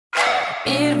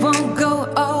It won't go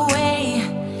away.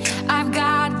 I've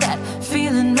got that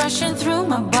feeling rushing through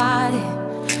my body.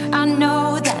 I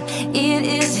know that it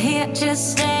is here to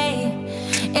stay.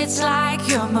 It's like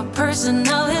you're my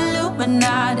personal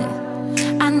Illuminati.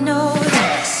 I know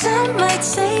that some might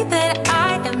say that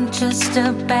I am just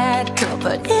a bad girl,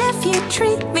 but if you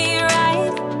treat me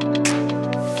right,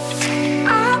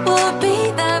 I will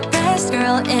be the best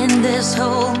girl in this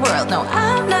whole world. No,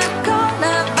 I'm not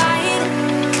gonna bite.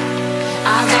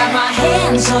 I've got my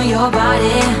hands on your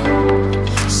body,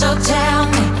 so tell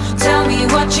me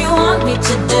what you want me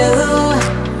to do.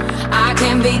 I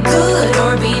can be good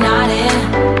or be naughty,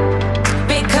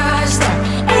 because there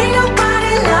ain't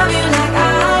nobody love you like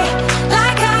I do,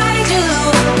 like I do,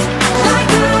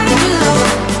 like I do,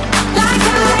 like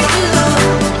I do,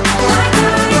 like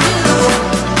I do,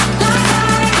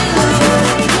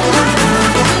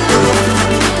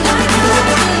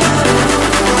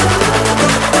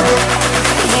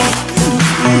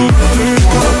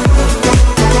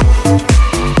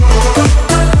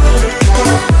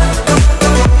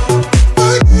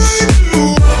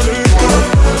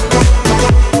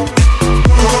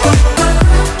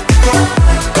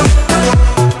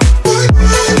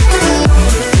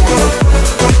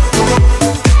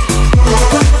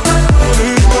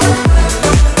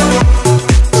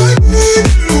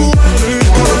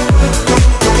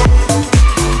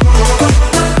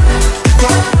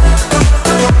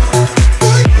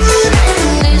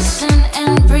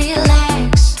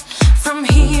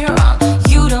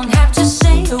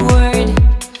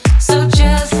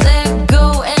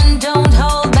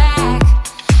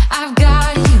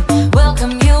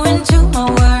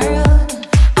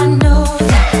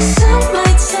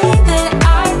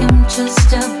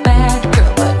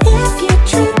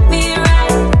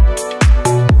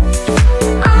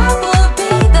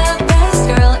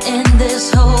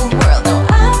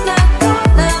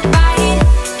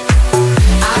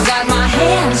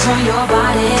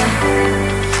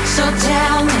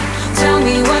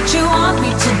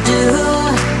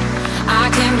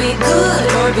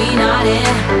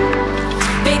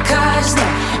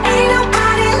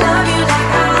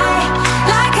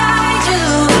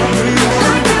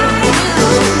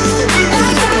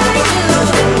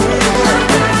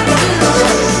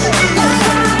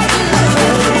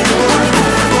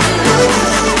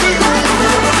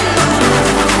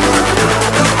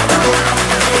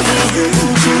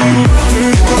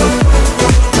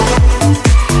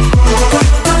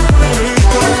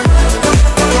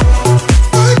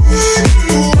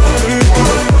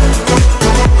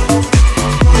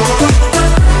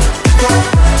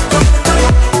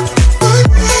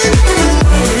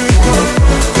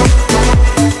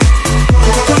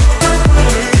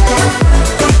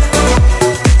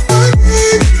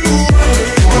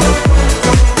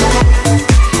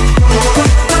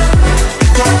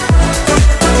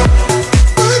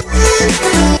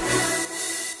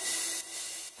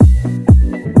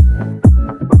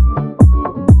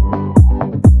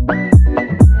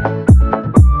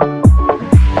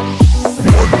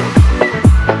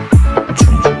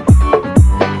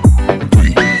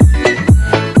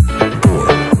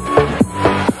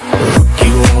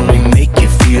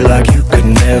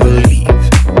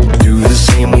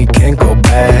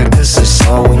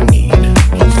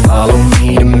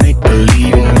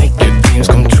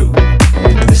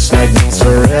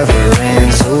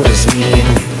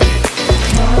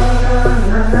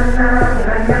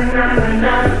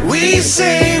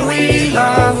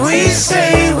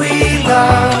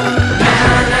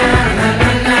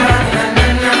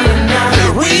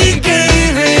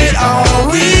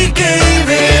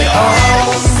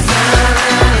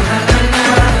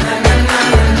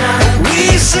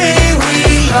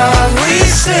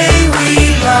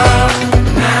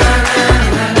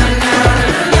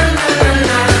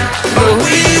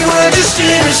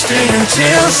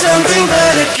 until something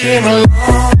better came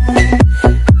along.